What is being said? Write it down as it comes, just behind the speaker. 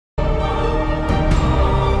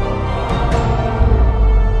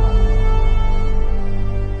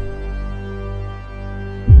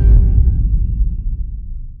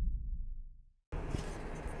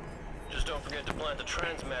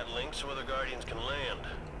planes can land.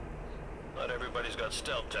 Not everybody's got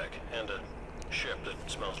stealth tech and a ship that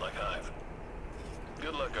smells like hive.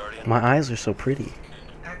 Good luck, Guardian. My eyes are so pretty.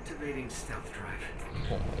 Activating stealth drive.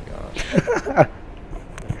 Oh my gosh.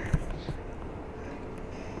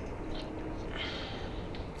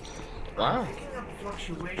 Wow. Picking up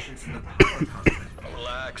fluctuations in the power content.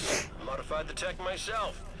 Relax. Modified the tech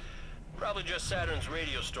myself. Probably just Saturn's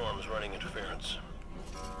radio storms running interference.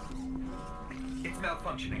 It's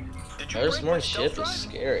malfunctioning. Did you There's break more my ship stealth is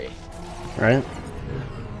drive? scary. Right?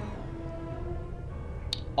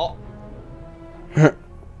 Oh. You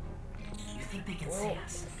think they can see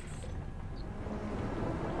us?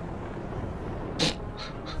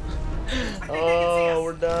 Oh,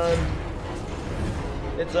 we're done.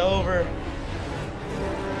 It's over.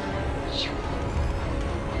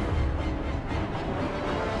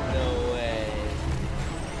 No way.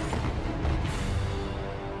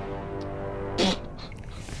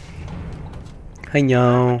 Hey,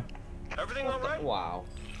 yo. Everything all right? Wow.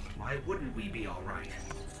 Why wouldn't we be all right?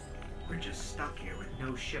 We're just stuck here with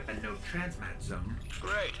no ship and no transmat zone.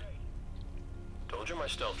 Great. Told you my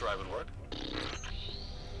stealth drive would work.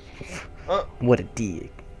 What a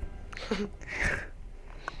dig.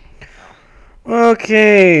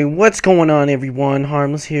 Okay, what's going on, everyone?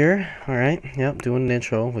 Harmless here. Alright, yep, doing an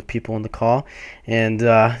intro with people on the call. And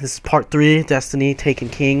this is part 3, Destiny, Taken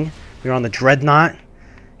King. We're on the Dreadnought,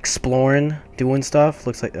 exploring, doing stuff.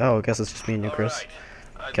 Looks like, oh, I guess it's just me and you, Chris.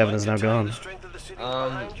 Kevin is now gone.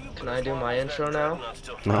 Can I do my intro now?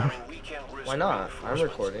 No. Why not? I'm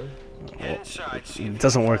recording. Well, it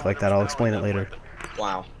doesn't work like that. I'll explain it later.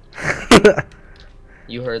 Wow.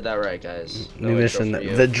 You heard that right, guys. No New intro mission, for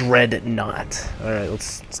you. the Dreadnought. Alright,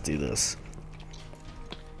 let's do this.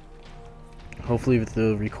 Hopefully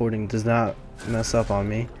the recording does not mess up on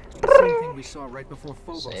me. Same thing we saw right before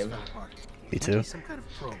Phobos Same. fell apart. Me too. Some kind of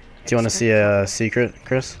probe. Do you want to see a secret,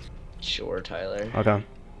 Chris? Sure, Tyler. Okay.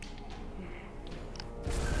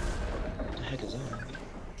 What the heck is that?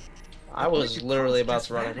 I was literally about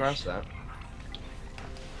to run across that.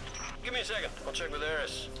 Give me a second. I'll check with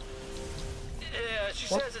Eris. Yeah, she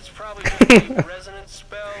What? says it's probably just a resonance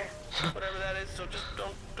spell, whatever that is. So just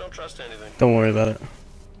don't trust anything. Don't worry about it.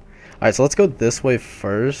 Alright, so let's go this way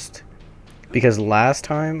first. Because last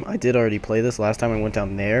time, I did already play this. Last time I went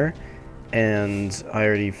down there. And I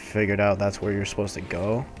already figured out that's where you're supposed to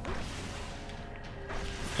go.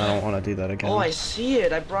 I don't want to do that again. Oh, I see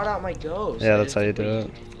it. I brought out my ghost. Yeah, I that's just how you did do what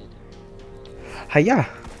it. Hiya!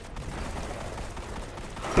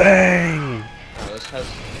 Bang! Oh, this has...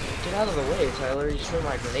 Get out of the way, Tyler. You just made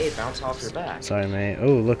my grenade bounce off your back. Sorry, mate.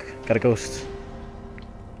 Oh, look. Got a ghost.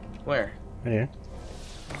 Where? Right here.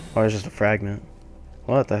 Oh, it's just a fragment.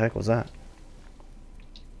 What the heck was that?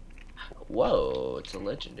 Whoa, it's a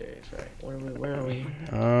legendary frag. Where are we?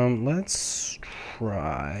 Let's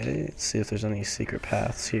try. See if there's any secret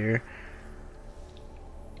paths here.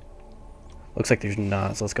 Looks like there's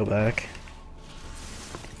not, so let's go back.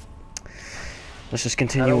 Let's just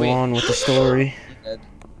continue on with the story.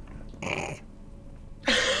 I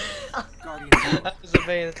wasn't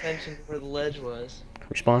paying attention to where the ledge was.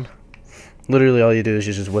 Respawn. Literally all you do is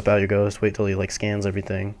you just whip out your ghost, wait till he like scans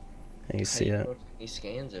everything, and you see it. He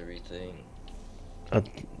scans everything.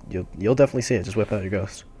 You'll definitely see it. Just whip out your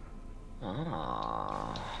ghost.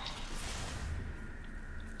 Ah.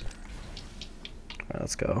 Alright,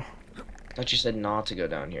 let's go. I thought you said not to go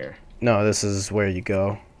down here. No, this is where you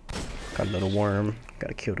go. Got a little worm.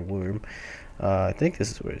 Gotta kill the worm. I think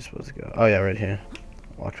this is where you're supposed to go. Oh yeah, right here.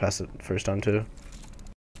 Walked past it first time too.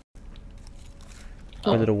 Oh.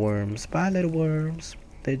 Poor little worms. Bye, little worms.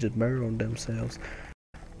 They just burrowed themselves.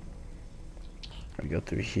 I go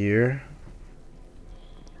through here.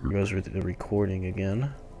 Here goes the recording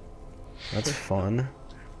again. That's fun.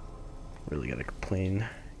 Really gotta complain.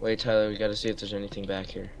 Wait, Tyler, we gotta see if there's anything back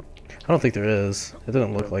here. I don't think there is. It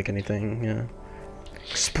doesn't look like anything. Yeah.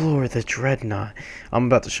 Explore the Dreadnought. I'm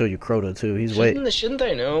about to show you Crota too. He's waiting. Shouldn't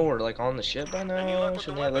they know we're like on the ship by now?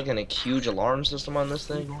 Shouldn't they have like a huge alarm system on this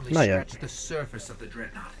thing? We've only Not yet. scratched the surface of the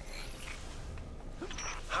Dreadnought.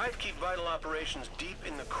 Hive keep vital operations deep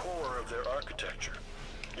in the core of their architecture.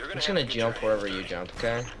 You're I'm just gonna jump wherever you jump,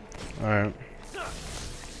 okay? Alright.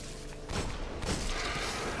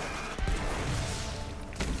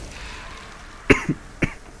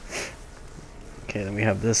 Okay, then we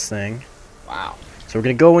have this thing. Wow. So we're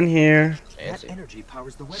gonna go in here. Fancy. That energy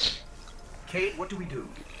powers the weapon. Kate, what do we do?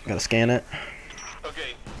 Gotta scan it.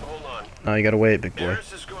 Okay, hold on. No, you gotta wait, big boy.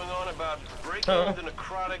 Eris is going on about breaking the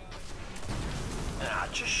necrotic. Ah,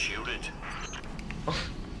 just shoot it.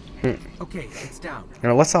 Okay, it's down. You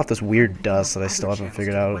know, let's off this weird dust that I still haven't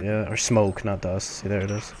figured out yet. Or smoke, not dust. See, there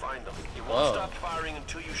it is. Find them. You Whoa. won't stop firing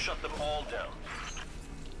until you shut them all down.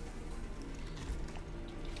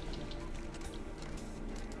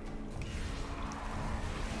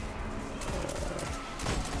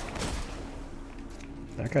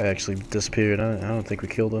 That guy actually disappeared. I don't think we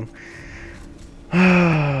killed him.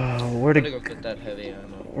 Where I'm to gonna go get that heavy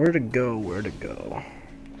ammo. Where to go? Where to go?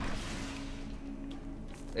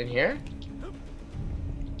 In here?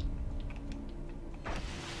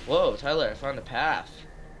 Whoa, Tyler, I found a path.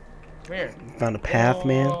 Come here. Found a path,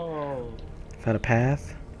 man. Whoa. Found a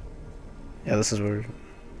path. Yeah, this is where.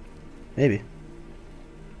 Maybe.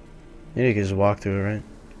 Yeah, you can just walk through it, right?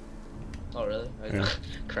 Oh, really? I Yeah.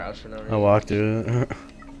 crouch for no reason. I walked through it.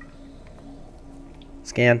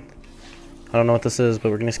 Scan. I don't know what this is,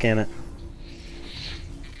 but we're gonna scan it.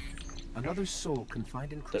 Another soul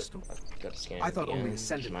confined in crystal. Gotta scan I it thought again. only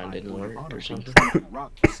ascended Mine hive didn't would work honor or something. controlling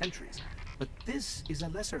rock for centuries. But this is a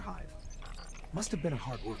lesser hive. Must have been a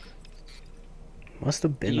hard worker. Must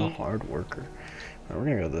have been a hard worker. Alright, we're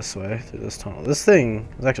gonna go this way through this tunnel. This thing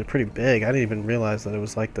is actually pretty big. I didn't even realize that it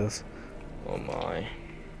was like this. Oh my.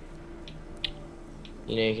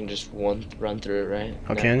 You know you can just run through it, right?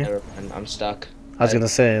 Oh, can you? Never mind. I'm stuck. I was gonna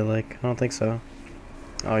say, like, I don't think so.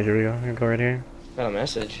 Oh, here we go. Here we go right here. Got a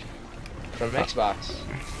message from Xbox.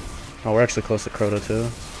 Oh, we're actually close to Crota too.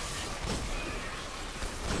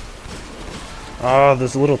 Oh,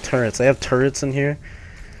 there's little turrets. They have turrets in here,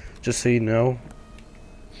 just so you know.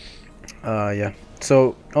 Yeah.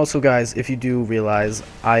 So, also guys, if you do realize,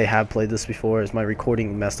 I have played this before, as my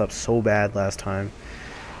recording messed up so bad last time.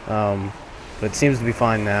 But it seems to be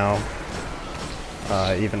fine now.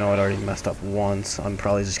 Even though it already messed up once, I'm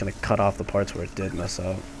probably just gonna cut off the parts where it did mess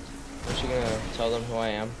up. Aren't you gonna tell them who I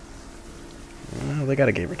am? They got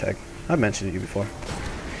a gamer tag. I've mentioned it to you before.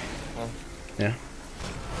 Oh. Yeah.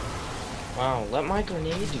 Wow, let my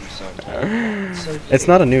grenade do something. So It's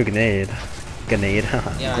not a new grenade. Grenade.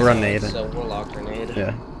 yeah, Grenade. It's a warlock grenade.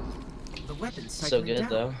 Yeah. The weapon's So cycling good down.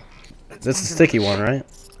 though. Let's This find is a sticky another one, right?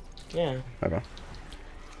 Yeah. Okay.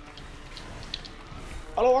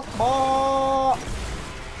 Hello, Akbar!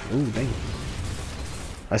 Ooh, dang.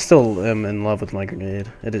 I still am in love with my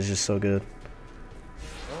grenade. It is just so good.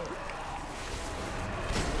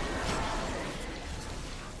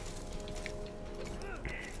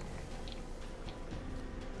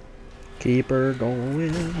 Keep her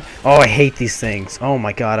going. Oh, I hate these things. Oh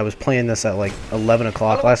my god, I was playing this at like 11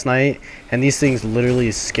 o'clock last night, and these things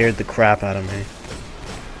literally scared the crap out of me.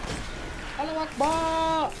 Hello,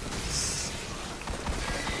 Akbar!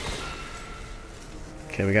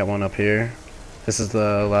 Okay, we got one up here. This is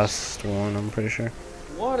the last one, I'm pretty sure.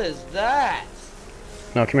 What is that?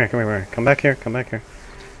 No, come here, come here, come here. Come back here, come back here.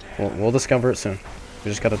 We'll discover it soon.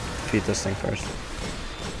 We just gotta defeat this thing first.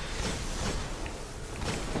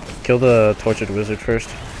 Kill the tortured wizard first.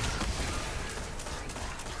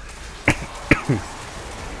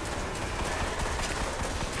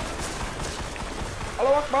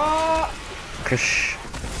 Hello, Akbar! Kush.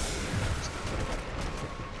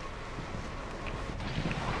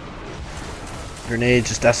 Grenade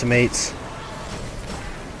just decimates.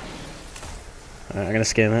 Alright, I'm gonna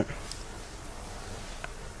scan it.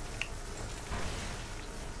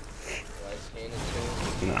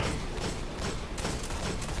 No.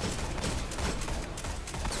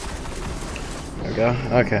 There we go.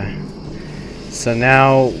 Okay. So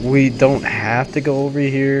now we don't have to go over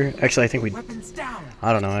here. Actually, I think we. weapons down.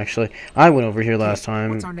 I don't know. Actually, I went over here last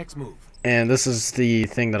time, What's our next move? and this is the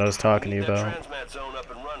thing that I was talking to you Need that about. transmat zone up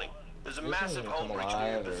and running. There's a This massive doesn't home come breach in your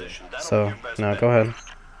alive, or- position. That'll be So your best now bet. go ahead.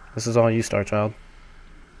 This is all you, Star Child.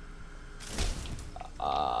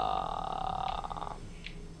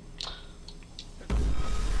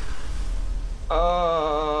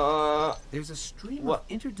 There's a stream What? of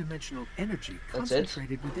interdimensional energy That's it?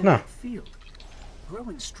 concentrated within No. that field,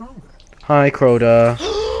 growing stronger. Hi, Crota.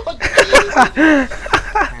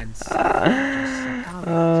 And some just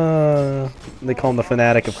succumb. They call him the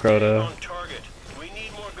fanatic of Stay Crota. on target. We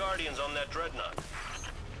need more guardians on that dreadnought.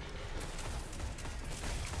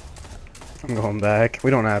 I'm going back. We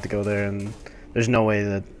don't have to go there, and there's no way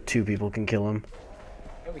that two people can kill him.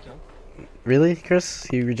 Here we come. Really, Chris?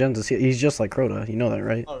 He regens his. He's just like Crota. You know that,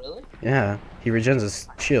 right? Oh, really? Yeah. He regens his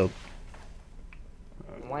shield.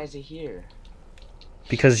 Why is he here?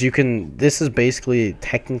 Because you can. This is basically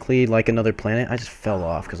technically like another planet. I just fell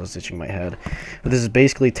off because I was itching my head. But this is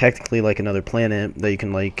basically technically like another planet that you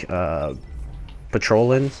can like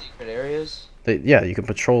patrol in. Secret areas? Yeah, you can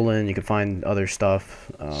patrol in. You can find other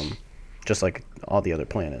stuff, just like all the other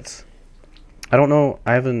planets. I don't know.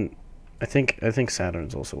 I haven't I think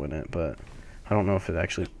Saturn's also in it, but I don't know if it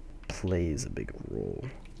actually plays a big role.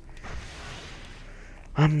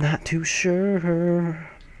 I'm not too sure.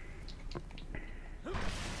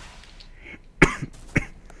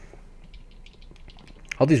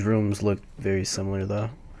 All these rooms look very similar, though,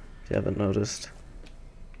 if you haven't noticed.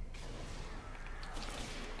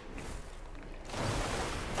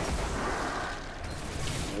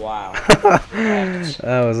 Wow.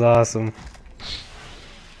 That was awesome.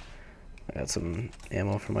 I got some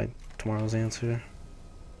ammo for my tomorrow's answer.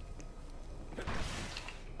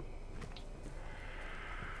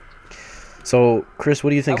 So, Chris, what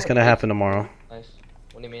do you think is going to happen tomorrow? Nice.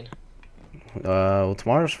 What do you mean? Well,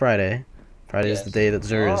 tomorrow's Friday. Friday is the day that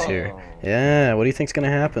Zur is here. Yeah, what do you think's going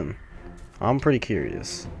to happen? I'm pretty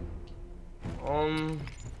curious. I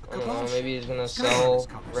don't know, maybe he's gonna sell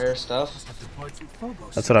rare stuff.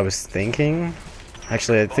 That's what I was thinking.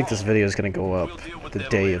 Actually, I think this video is going to go up the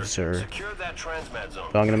day of Zur. Secure that transmat zone.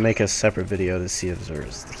 But I'm going to make a separate video to see if Zur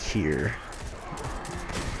is here.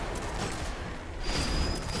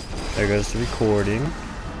 There goes the recording.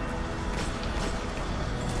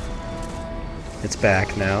 It's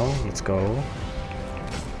back now. Let's go.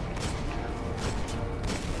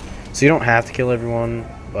 So you don't have to kill everyone,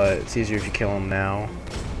 but it's easier if you kill them now.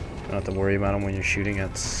 You don't have to worry about them when you're shooting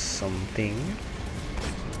at something.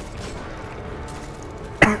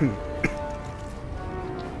 I'm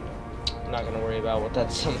not gonna worry about what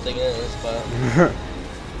that something is, but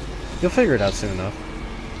You'll figure it out soon enough.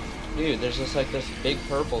 dude, there's just like this big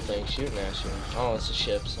purple thing shooting at you. Oh, it's a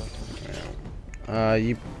ship. So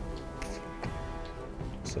You.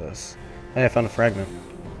 What's this? Hey, I found a fragment.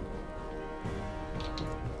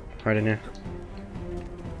 Right in here.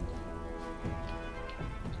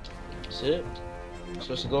 is it? I'm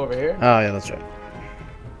supposed to go over here? Oh, yeah, that's right.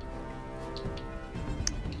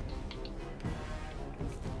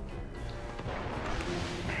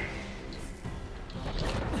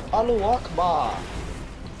 Allahu Akbar.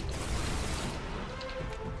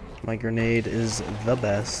 My grenade is the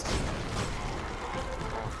best.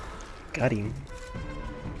 Got him.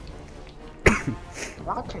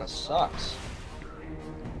 That kind of sucks.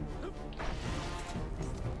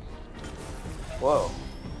 Whoa.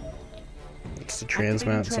 It's the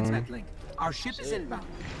transmat zone. link. Our ship is inbound.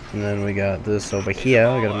 And then we got this over here.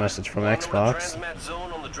 I got a message from Xbox. Transmat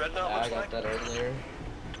zone on the Dreadnought Yeah, I looks got like. that earlier.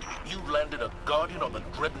 You landed a Guardian on the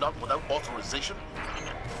Dreadnought without authorization?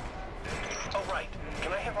 Oh right.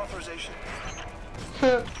 Can I have authorization?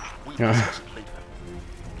 We'll discuss it later.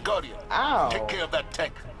 Guardian, Ow. take care of that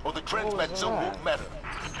tank, or the transmat was zone that? won't matter.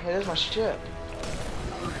 Hey, there's my ship.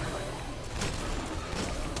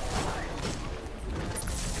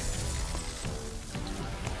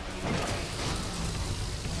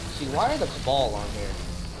 See, why are the Cabal on here?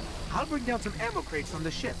 I'll bring down some ammo crates from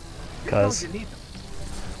the ship. You're 'Cause- going to need them.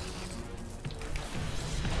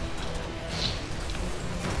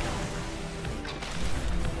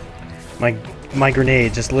 My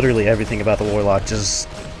grenade, just literally everything about the Warlock just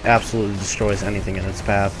absolutely destroys anything in its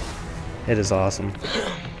path. It is awesome.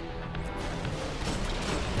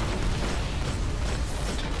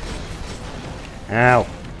 Ow.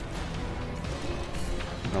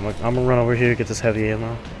 I'm gonna run over here, get this heavy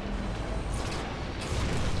ammo.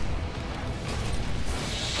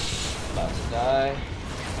 About to die.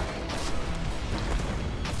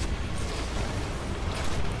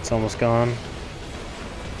 It's almost gone.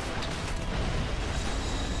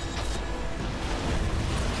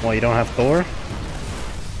 Well, you don't have Thor?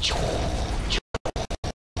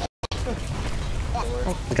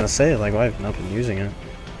 I was gonna say, like, why I've not been using it.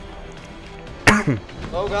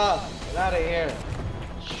 Oh god, get out of here.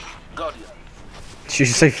 Guardian, Did you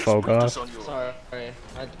say just put Fogoth? this on your Sorry,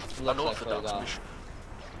 I looked like unorthodox Fogoth. mission.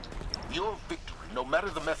 Your victory, no matter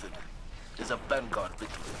the method, is a Vanguard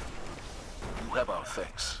victory. You have our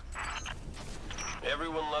thanks.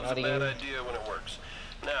 Everyone loves Not a bad even- idea when it works.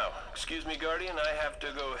 Now, excuse me, Guardian, I have to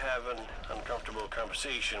go have an uncomfortable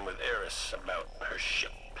conversation with Eris about her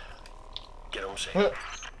ship. Get home safe.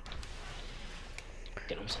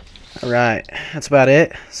 Get him. Alright, that's about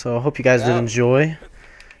it. So I hope you guys did Yeah. enjoy.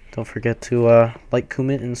 Don't forget to like,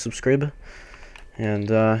 comment, and subscribe. And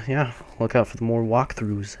yeah, look out for the more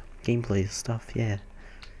walkthroughs, gameplay stuff, yeah.